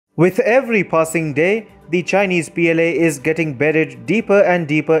With every passing day, the Chinese PLA is getting buried deeper and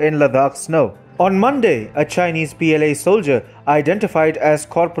deeper in Ladakh snow. On Monday, a Chinese PLA soldier identified as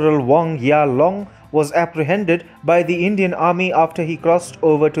Corporal Wang Ya-long was apprehended by the Indian Army after he crossed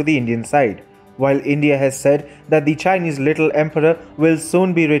over to the Indian side. While India has said that the Chinese Little Emperor will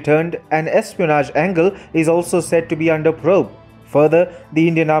soon be returned, an espionage angle is also said to be under probe. Further, the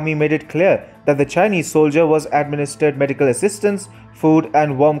Indian Army made it clear that the Chinese soldier was administered medical assistance, food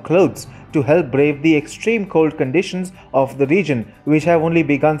and warm clothes to help brave the extreme cold conditions of the region, which have only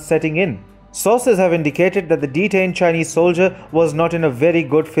begun setting in. Sources have indicated that the detained Chinese soldier was not in a very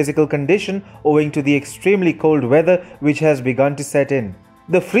good physical condition owing to the extremely cold weather which has begun to set in.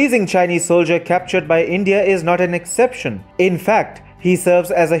 The freezing Chinese soldier captured by India is not an exception. In fact, he serves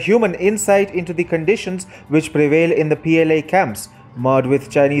as a human insight into the conditions which prevail in the PLA camps, marred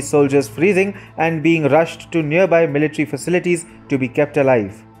with Chinese soldiers freezing and being rushed to nearby military facilities to be kept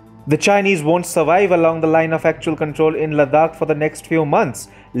alive. The Chinese won't survive along the line of actual control in Ladakh for the next few months,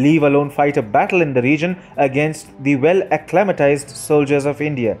 leave alone fight a battle in the region against the well-acclimatized soldiers of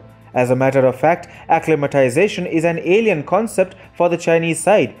India. As a matter of fact, acclimatization is an alien concept for the Chinese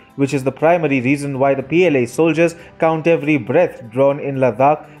side, which is the primary reason why the PLA soldiers count every breath drawn in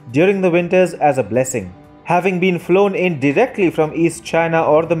Ladakh during the winters as a blessing. Having been flown in directly from East China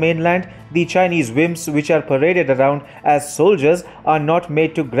or the mainland, the Chinese wimps which are paraded around as soldiers are not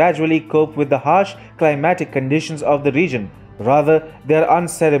made to gradually cope with the harsh climatic conditions of the region. Rather, they are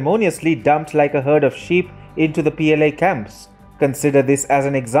unceremoniously dumped like a herd of sheep into the PLA camps. Consider this as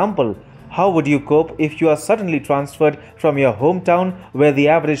an example. How would you cope if you are suddenly transferred from your hometown, where the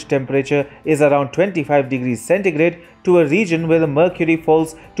average temperature is around 25 degrees centigrade, to a region where the mercury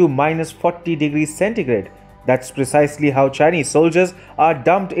falls to minus 40 degrees centigrade? That's precisely how Chinese soldiers are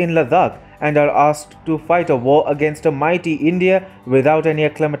dumped in Ladakh and are asked to fight a war against a mighty India without any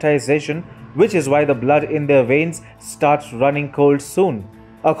acclimatization, which is why the blood in their veins starts running cold soon.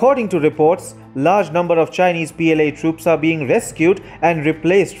 According to reports, large number of Chinese PLA troops are being rescued and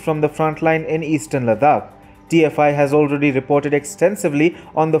replaced from the front line in eastern Ladakh. TFI has already reported extensively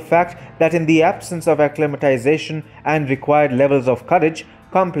on the fact that in the absence of acclimatization and required levels of courage,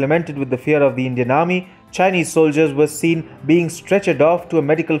 complemented with the fear of the Indian Army, Chinese soldiers were seen being stretchered off to a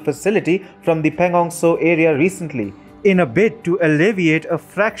medical facility from the Pangong So area recently. In a bid to alleviate a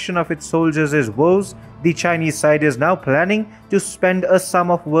fraction of its soldiers' woes, the Chinese side is now planning to spend a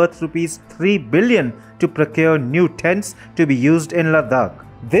sum of worth Rs 3 billion to procure new tents to be used in Ladakh.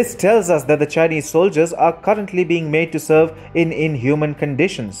 This tells us that the Chinese soldiers are currently being made to serve in inhuman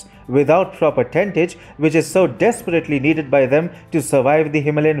conditions, without proper tentage, which is so desperately needed by them to survive the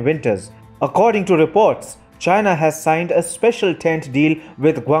Himalayan winters. According to reports, China has signed a special tent deal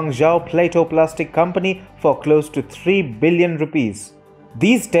with Guangzhou Plato Plastic Company for close to 3 billion rupees.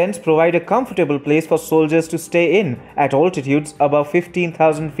 These tents provide a comfortable place for soldiers to stay in at altitudes above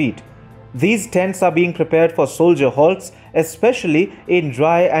 15,000 feet. These tents are being prepared for soldier halts, especially in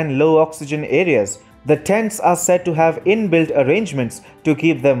dry and low oxygen areas. The tents are said to have inbuilt arrangements to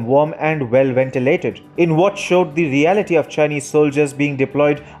keep them warm and well ventilated. In what showed the reality of Chinese soldiers being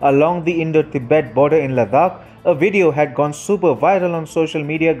deployed along the Indo-Tibet border in Ladakh, a video had gone super viral on social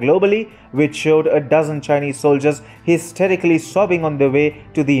media globally, which showed a dozen Chinese soldiers hysterically sobbing on their way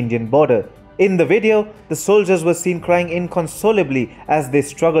to the Indian border. In the video, the soldiers were seen crying inconsolably as they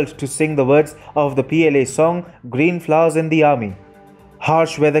struggled to sing the words of the PLA song "Green Flowers in the Army."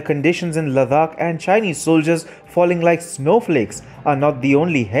 Harsh weather conditions in Ladakh and Chinese soldiers falling like snowflakes are not the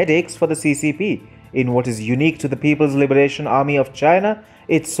only headaches for the CCP. In what is unique to the People's Liberation Army of China,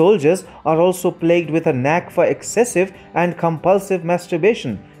 its soldiers are also plagued with a knack for excessive and compulsive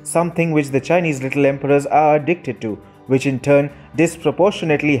masturbation, something which the Chinese little emperors are addicted to, which in turn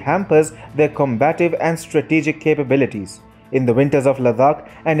disproportionately hampers their combative and strategic capabilities. In the winters of Ladakh,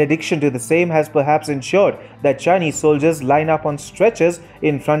 an addiction to the same has perhaps ensured that Chinese soldiers line up on stretchers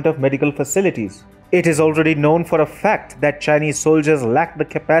in front of medical facilities. It is already known for a fact that Chinese soldiers lack the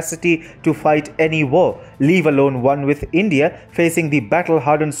capacity to fight any war, leave alone one with India facing the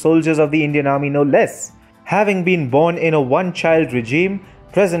battle-hardened soldiers of the Indian Army no less. Having been born in a one-child regime,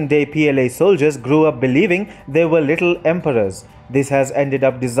 present-day PLA soldiers grew up believing they were little emperors. This has ended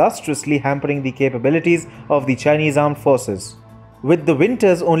up disastrously hampering the capabilities of the Chinese armed forces. With the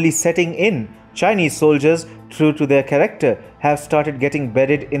winters only setting in, Chinese soldiers, true to their character, have started getting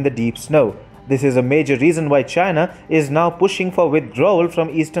buried in the deep snow. This is a major reason why China is now pushing for withdrawal from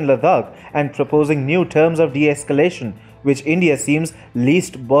eastern Ladakh and proposing new terms of de-escalation, which India seems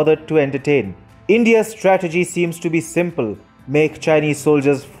least bothered to entertain. India's strategy seems to be simple: make Chinese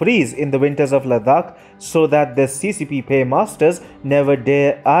soldiers freeze in the winters of Ladakh so that the CCP paymasters never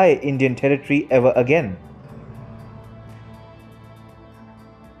dare eye Indian territory ever again.